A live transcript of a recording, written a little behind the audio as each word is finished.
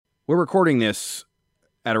We're recording this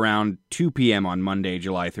at around 2 p.m. on Monday,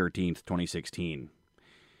 July 13th, 2016.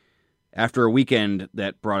 After a weekend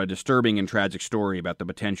that brought a disturbing and tragic story about the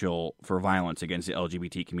potential for violence against the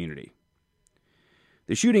LGBT community.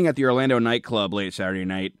 The shooting at the Orlando nightclub late Saturday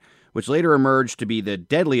night, which later emerged to be the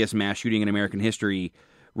deadliest mass shooting in American history,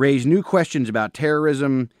 raised new questions about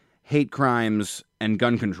terrorism, hate crimes, and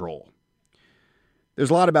gun control.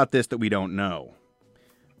 There's a lot about this that we don't know.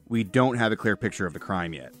 We don't have a clear picture of the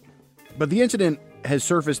crime yet. But the incident has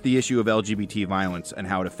surfaced the issue of LGBT violence and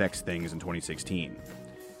how it affects things in 2016.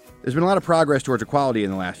 There's been a lot of progress towards equality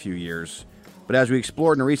in the last few years, but as we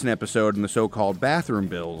explored in a recent episode in the so-called bathroom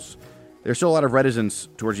bills, there's still a lot of reticence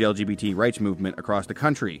towards the LGBT rights movement across the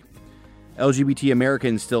country. LGBT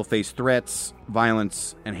Americans still face threats,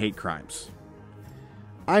 violence, and hate crimes.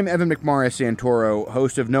 I'm Evan McMorris Santoro,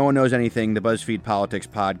 host of No One Knows Anything, the BuzzFeed Politics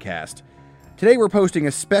podcast. Today we're posting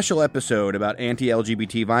a special episode about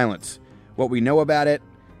anti-LGBT violence, what we know about it,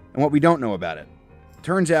 and what we don't know about it.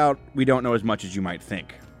 Turns out we don't know as much as you might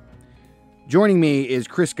think. Joining me is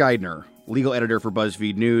Chris Geidner, legal editor for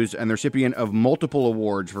BuzzFeed News and the recipient of multiple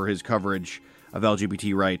awards for his coverage of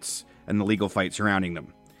LGBT rights and the legal fight surrounding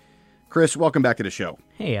them. Chris, welcome back to the show.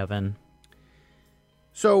 Hey, Evan.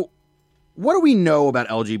 So, what do we know about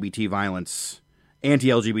LGBT violence,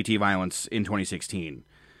 anti-LGBT violence in 2016?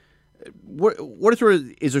 What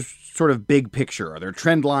is a sort of big picture? Are there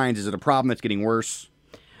trend lines? Is it a problem that's getting worse?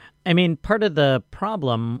 I mean, part of the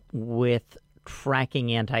problem with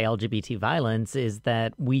tracking anti-LGBT violence is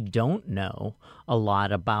that we don't know a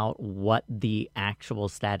lot about what the actual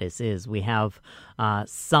status is. We have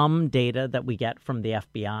some data that we get from the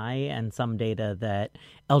FBI and some data that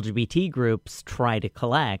LGBT groups try to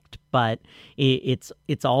collect, but it's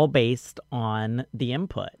all based on the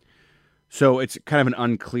input. So it's kind of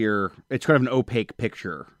an opaque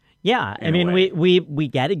picture. Yeah, I mean, we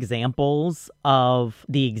get examples of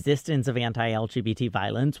the existence of anti-LGBT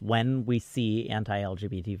violence when we see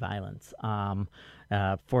anti-LGBT violence.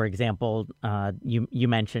 For example, you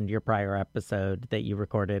mentioned your prior episode that you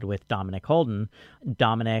recorded with Dominic Holden.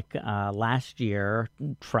 Dominic last year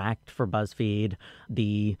tracked for BuzzFeed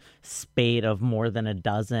the spate of more than a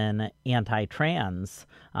dozen anti-trans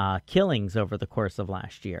killings over the course of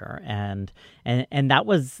last year, and that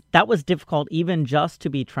was difficult even just to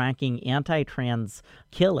be tracking anti-trans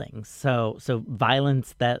killings. So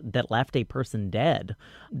violence that left a person dead.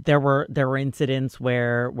 There were incidents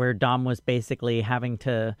where Dom was basically having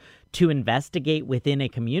to investigate within a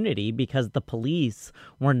community because the police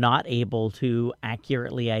were not able to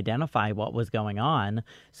accurately identify what was going on.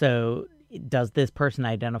 So does this person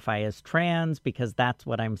identify as trans? Because that's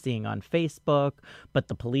what I'm seeing on Facebook, but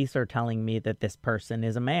the police are telling me that this person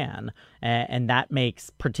is a man. And that makes,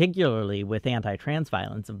 particularly with anti-trans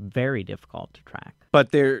violence, very difficult to track.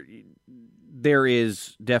 But there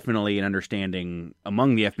is definitely an understanding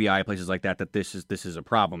among the FBI, places like that this is a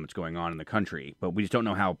problem that's going on in the country, but we just don't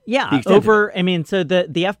know how. Yeah, so the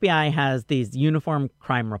FBI has these uniform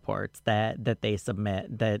crime reports that they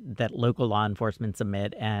submit, that local law enforcement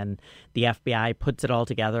submit, and the FBI puts it all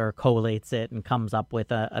together, collates it, and comes up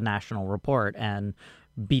with a national report. And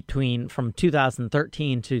from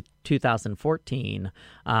 2013 to 2014,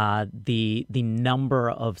 the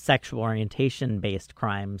number of sexual orientation-based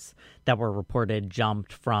crimes that were reported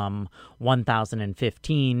jumped from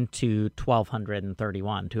 1,015 to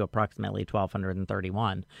 1,231, to approximately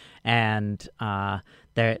 1,231. And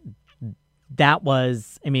that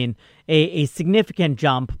was, I mean, a significant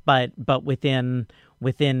jump, but within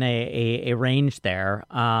a range there.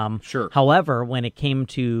 Sure. However, when it came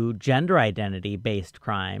to gender identity-based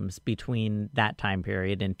crimes between that time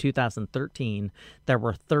period, in 2013, there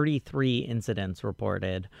were 33 incidents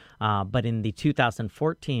reported. But in the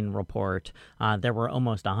 2014 report, there were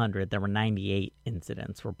almost 100. There were 98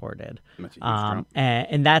 incidents reported. That's a huge jump.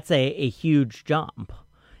 And that's a huge jump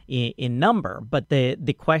in number. But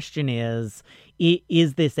the question is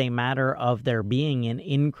this a matter of there being an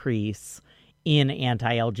increase in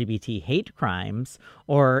anti-LGBT hate crimes,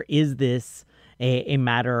 or is this a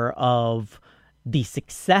matter of the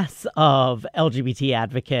success of LGBT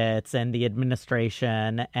advocates and the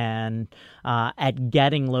administration and at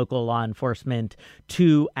getting local law enforcement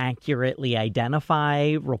to accurately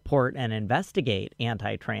identify, report, and investigate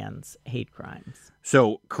anti-trans hate crimes?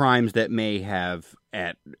 So crimes that may have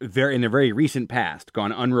in the very recent past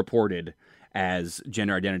gone unreported as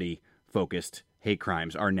gender identity focused hate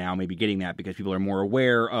crimes are now maybe getting that because people are more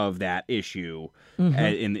aware of that issue in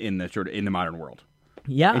the modern world.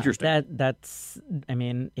 Yeah, Interesting. that's. I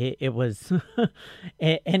mean, it was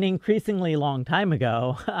an increasingly long time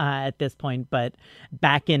ago at this point, but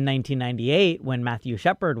back in 1998, when Matthew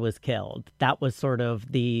Shepard was killed, that was sort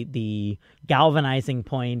of the galvanizing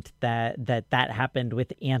point that happened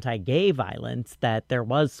with anti-gay violence. That there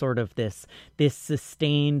was sort of this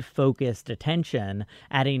sustained, focused attention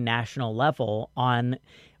at a national level on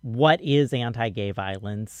what is anti-gay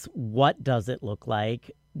violence, what does it look like.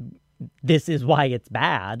 This is why it's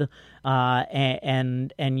bad,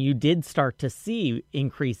 and you did start to see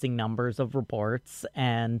increasing numbers of reports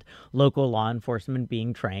and local law enforcement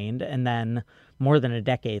being trained. And then more than a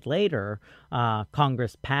decade later,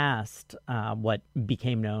 Congress passed what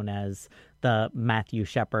became known as the Matthew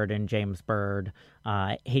Shepard and James Byrd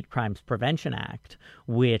Hate Crimes Prevention Act,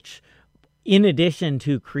 which, in addition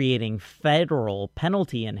to creating federal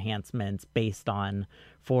penalty enhancements based on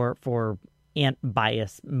for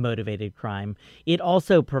bias-motivated crime, it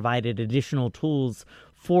also provided additional tools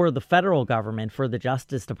for the federal government, for the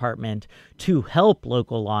Justice Department, to help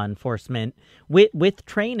local law enforcement with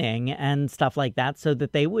training and stuff like that, so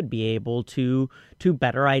that they would be able to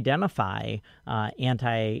better identify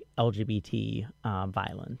anti-LGBT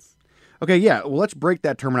violence. Okay, yeah. Well, let's break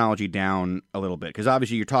that terminology down a little bit, because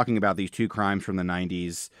obviously you're talking about these two crimes from the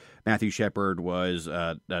 90s. Matthew Shepard was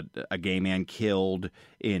a gay man killed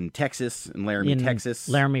in Texas, in Laramie, Texas.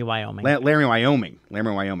 Laramie, Wyoming. Laramie, Wyoming,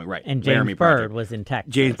 right. And James Byrd was in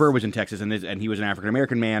Texas. James Byrd was in Texas, and he was an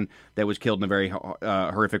African-American man that was killed in a very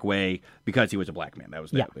horrific way because he was a black man. That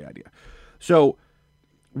was the idea. So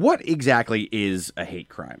what exactly is a hate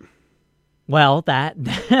crime? Well,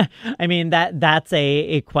 I mean, that's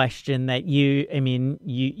a question that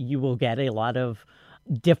you will get a lot of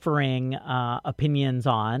differing opinions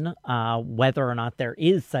on whether or not there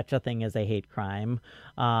is such a thing as a hate crime.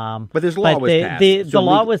 But this law was passed. The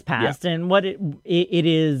law was passed, and what it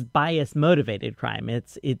is bias motivated crime.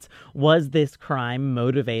 It's was this crime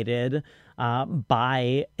motivated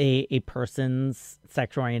by a person's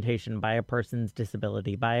sexual orientation, by a person's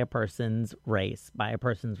disability, by a person's race, by a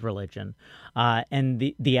person's religion, and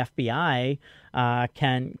the FBI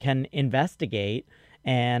can investigate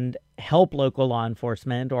and help local law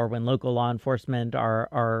enforcement, or when local law enforcement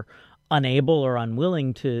are unable or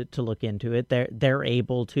unwilling to look into it, they're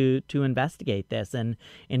able to investigate this and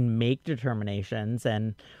make determinations.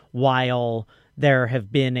 And while there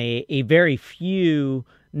have been a very few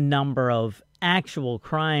number of actual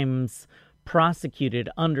crimes prosecuted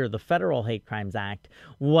under the Federal Hate Crimes Act,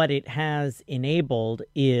 what it has enabled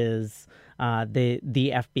is the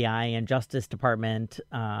FBI and Justice Department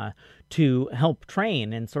to help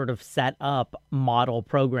train and sort of set up model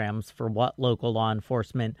programs for what local law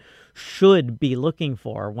enforcement should be looking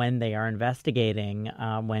for when they are investigating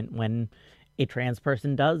when a trans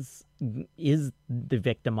person is the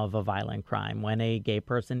victim of a violent crime, when a gay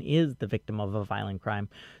person is the victim of a violent crime,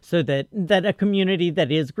 so that a community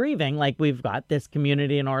that is grieving, like we've got this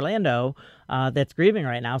community in Orlando that's grieving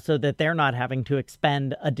right now, so that they're not having to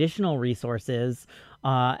expend additional resources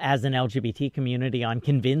as an LGBT community on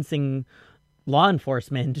convincing law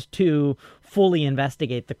enforcement to fully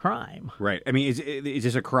investigate the crime. Right. I mean, is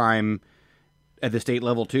this a crime at the state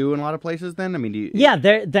level too in a lot of places then? I mean,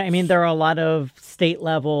 there are a lot of state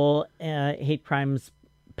level hate crimes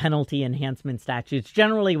penalty enhancement statutes.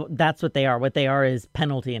 Generally, that's what they are. What they are is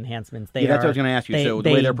penalty enhancements. That's what I was going to ask you. So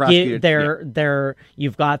the way they're prosecuted,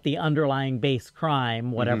 you've got the underlying base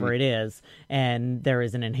crime, whatever it is, and there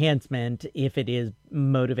is an enhancement if it is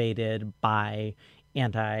motivated by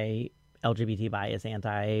anti-LGBT bias,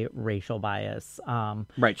 anti-racial bias.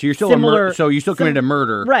 Right. So you're still so you still committed a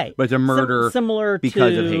murder, right? But it's a murder similar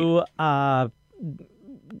because to of hate.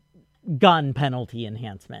 Gun penalty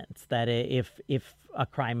enhancements. That if a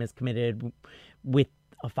crime is committed with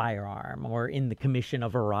a firearm or in the commission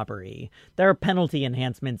of a robbery, there are penalty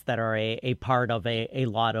enhancements that are a part of a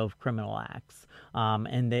lot of criminal acts.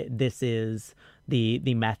 And this is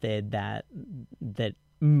the method that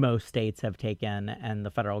most states have taken, and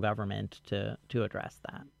the federal government to address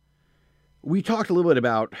that. We talked a little bit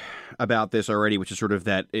about this already, which is sort of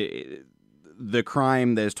that the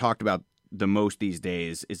crime that is talked about the most these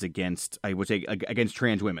days is against, I would say, against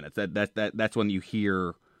trans women. That's one you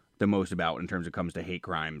hear the most about in terms of comes to hate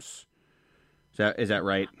crimes. Is that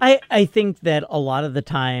right? I think that a lot of the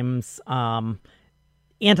times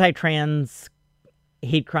anti-trans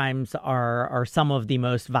hate crimes are some of the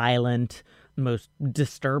most violent, most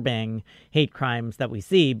disturbing hate crimes that we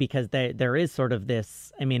see, because there is sort of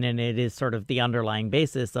this, and it is sort of the underlying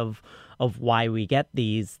basis of why we get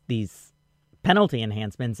these penalty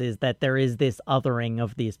enhancements is that there is this othering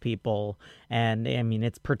of these people. And I mean,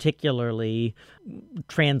 it's particularly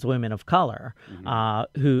trans women of color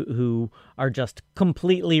who are just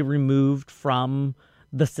completely removed from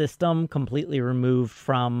the system, completely removed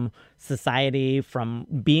from society, from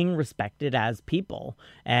being respected as people.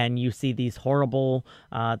 And you see these horrible,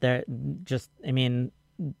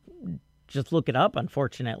 just look it up,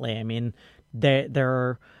 unfortunately. I mean,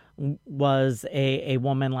 there was a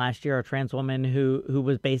woman last year, a trans woman who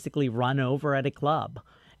was basically run over at a club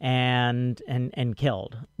and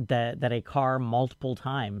killed. That a car multiple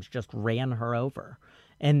times just ran her over.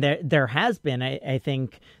 And there has been, I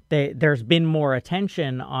think, there's been more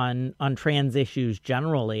attention on trans issues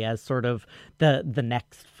generally as sort of the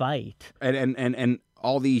next fight. And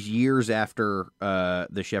all these years after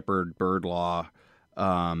the Shepard-Byrd law,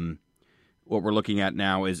 what we're looking at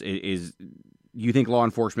now is you think law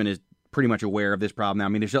enforcement is pretty much aware of this problem now? I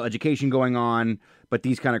mean, there's still education going on, but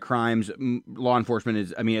these kind of crimes, law enforcement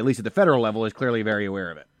is, I mean, at least at the federal level, is clearly very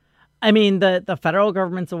aware of it. I mean, the federal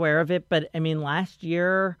government's aware of it, but I mean, last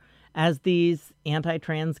year, as these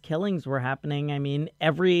anti-trans killings were happening, I mean,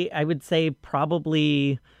 I would say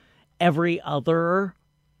probably every other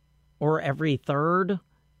or every third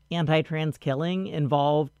anti-trans killing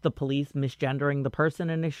involved the police misgendering the person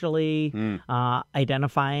initially,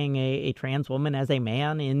 identifying a trans woman as a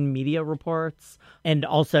man in media reports, and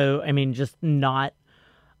also, I mean, just not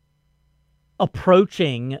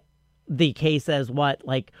approaching the case as what,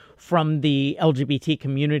 like, from the LGBT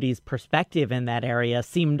community's perspective in that area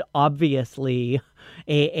seemed obviously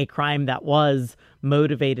a crime that was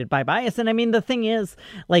motivated by bias. And I mean, the thing is,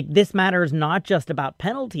 like, this matters not just about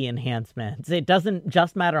penalty enhancements. It doesn't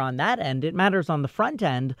just matter on that end. It matters on the front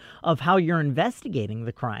end of how you're investigating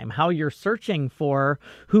the crime, how you're searching for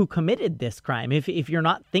who committed this crime. If you're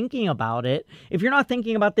not thinking about it, if you're not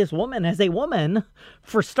thinking about this woman as a woman,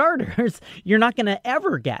 for starters, you're not going to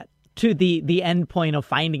ever get to the end point of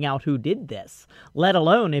finding out who did this, let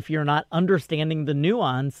alone if you're not understanding the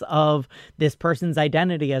nuance of this person's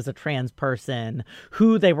identity as a trans person,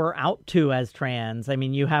 who they were out to as trans. I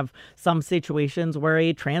mean, you have some situations where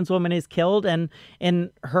a trans woman is killed and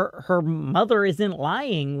her mother isn't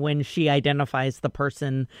lying when she identifies the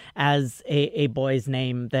person as a boy's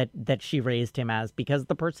name that she raised him as, because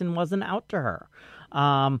the person wasn't out to her.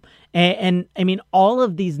 And I mean, all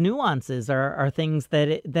of these nuances are things that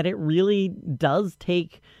it really does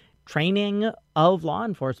take training of law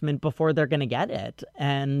enforcement before they're going to get it.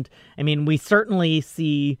 And I mean, we certainly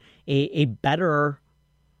see a better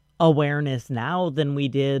awareness now than we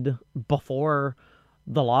did before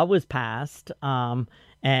the law was passed. And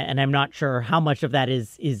I'm not sure how much of that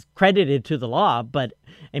is credited to the law, but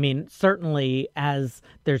I mean, certainly as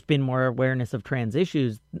there's been more awareness of trans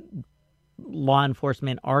issues, law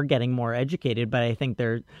enforcement are getting more educated, but I think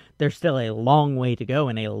there's still a long way to go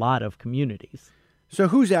in a lot of communities. So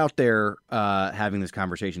who's out there having this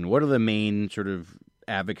conversation? What are the main sort of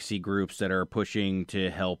advocacy groups that are pushing to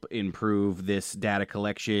help improve this data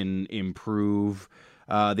collection, improve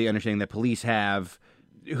the understanding that police have?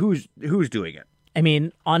 Who's doing it? I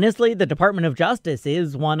mean, honestly, the Department of Justice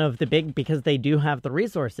is one of the big, because they do have the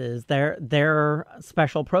resources. Their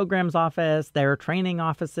special programs office, their training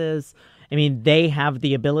offices, I mean, they have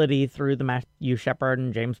the ability through the Matthew Shepard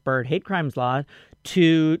and James Byrd hate crimes law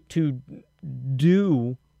to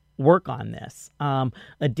do work on this.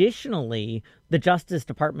 Additionally, the Justice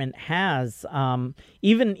Department has,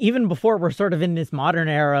 even before we're sort of in this modern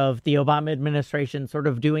era of the Obama administration sort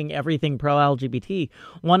of doing everything pro-LGBT,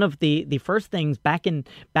 one of the first things back in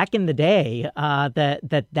the day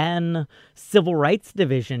that then Civil Rights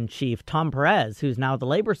Division Chief Tom Perez, who's now the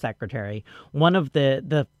Labor Secretary, one of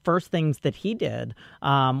the first things that he did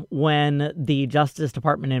when the Justice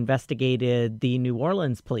Department investigated the New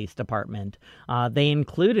Orleans Police Department, they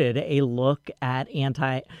included a look at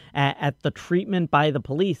the treatment by the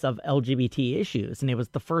police of LGBT issues. And it was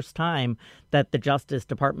the first time that the Justice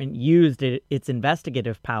Department used its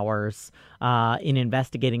investigative powers in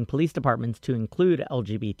investigating police departments to include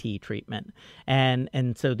LGBT treatment.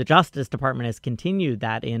 And so the Justice Department has continued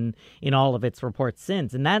that in all of its reports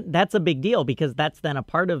since. And that's a big deal, because that's then a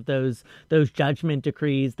part of those judgment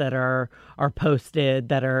decrees that are posted,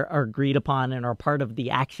 that are agreed upon, and are part of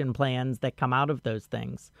the action plans that come out of those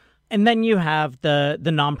things. And then you have the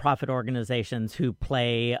nonprofit organizations who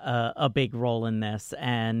play a big role in this.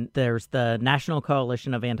 And there's the National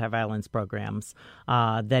Coalition of Anti-Violence Programs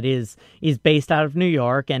that is based out of New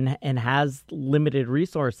York and has limited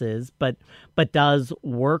resources, but does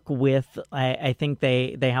work with, I think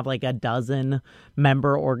they have like a dozen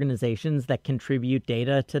member organizations that contribute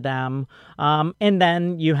data to them. And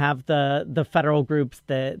then you have the federal groups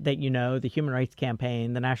that the Human Rights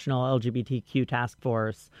Campaign, the National LGBTQ Task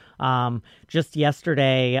Force. Just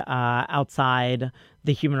yesterday, outside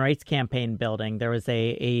the Human Rights Campaign building, there was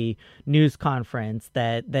a news conference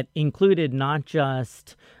that included not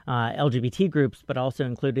just LGBT groups, but also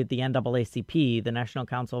included the NAACP, the National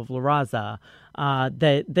Council of La Raza,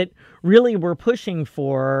 that really were pushing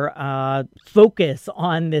for focus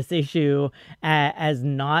on this issue as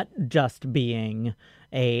not just being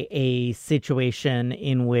a situation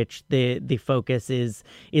in which the focus is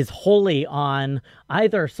wholly on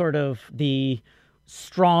either sort of the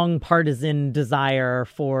strong partisan desire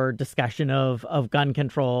for discussion of gun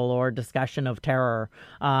control or discussion of terror.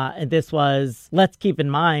 And this was, let's keep in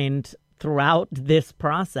mind throughout this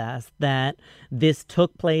process that this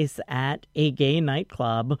took place at a gay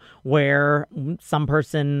nightclub where some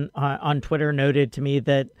person on Twitter noted to me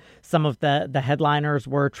that some of the headliners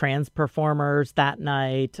were trans performers that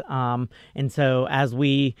night. And so as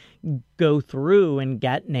we go through and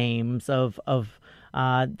get names of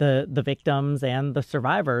the victims and the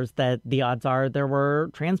survivors, that the odds are there were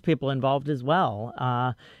trans people involved as well.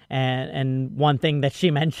 And one thing that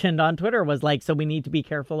she mentioned on Twitter was like, so we need to be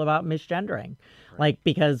careful about misgendering, right? Like,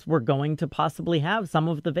 because we're going to possibly have some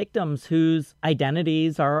of the victims whose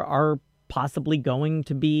identities are possibly going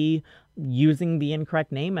to be using the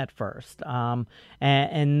incorrect name at first.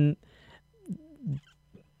 And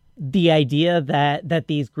the idea that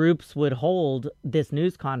these groups would hold this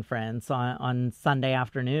news conference on Sunday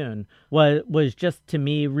afternoon was just, to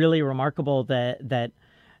me, really remarkable that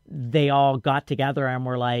they all got together and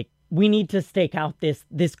were like, we need to stake out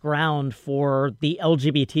this ground for the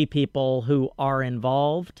LGBT people who are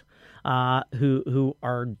involved, who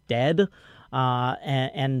are dead,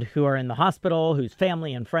 and who are in the hospital, whose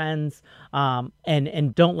family and friends,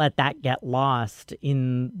 and don't let that get lost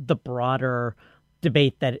in the broader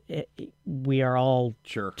debate that we are all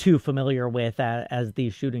too familiar with as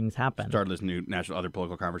these shootings happen. Started this new national other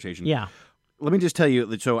political conversation. Yeah. Let me just tell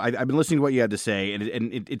you, so I've been listening to what you had to say,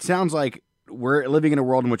 and it sounds like we're living in a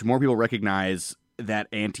world in which more people recognize that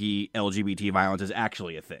anti-LGBT violence is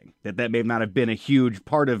actually a thing. That may not have been a huge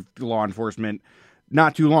part of law enforcement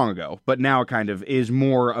not too long ago, but now it kind of is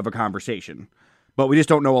more of a conversation. But we just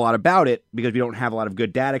don't know a lot about it because we don't have a lot of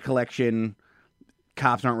good data collection.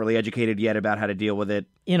 Cops aren't really educated yet about how to deal with it.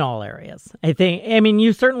 In all areas. I mean,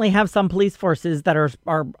 you certainly have some police forces that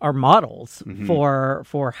are models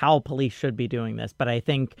for how police should be doing this. But I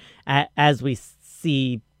think as we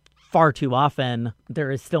see far too often,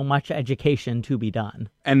 there is still much education to be done.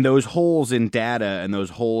 And those holes in data and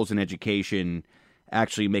those holes in education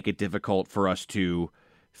actually make it difficult for us to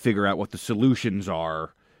figure out what the solutions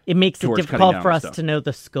are. It makes it difficult for us to know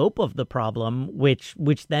the scope of the problem, which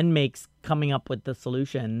then makes coming up with the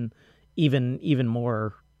solution even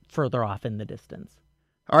more further off in the distance.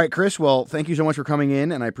 All right, Chris. Well, thank you so much for coming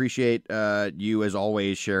in, and I appreciate you, as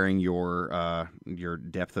always, sharing your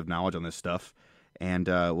depth of knowledge on this stuff. And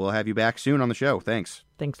we'll have you back soon on the show. Thanks.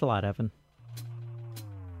 Thanks a lot, Evan.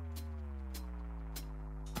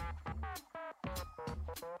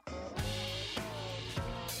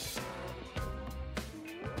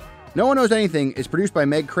 No One Knows Anything is produced by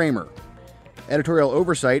Meg Kramer. Editorial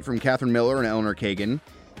oversight from Catherine Miller and Eleanor Kagan.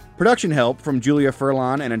 Production help from Julia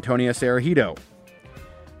Furlan and Antonia Serajito.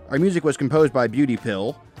 Our music was composed by Beauty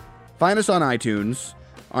Pill. Find us on iTunes,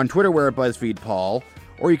 on Twitter we're at BuzzFeedPaul,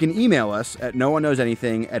 or you can email us at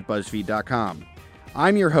nooneknowsanything@buzzfeed.com.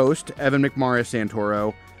 I'm your host, Evan McMorris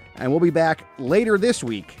Santoro, and we'll be back later this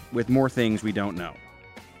week with more things we don't know.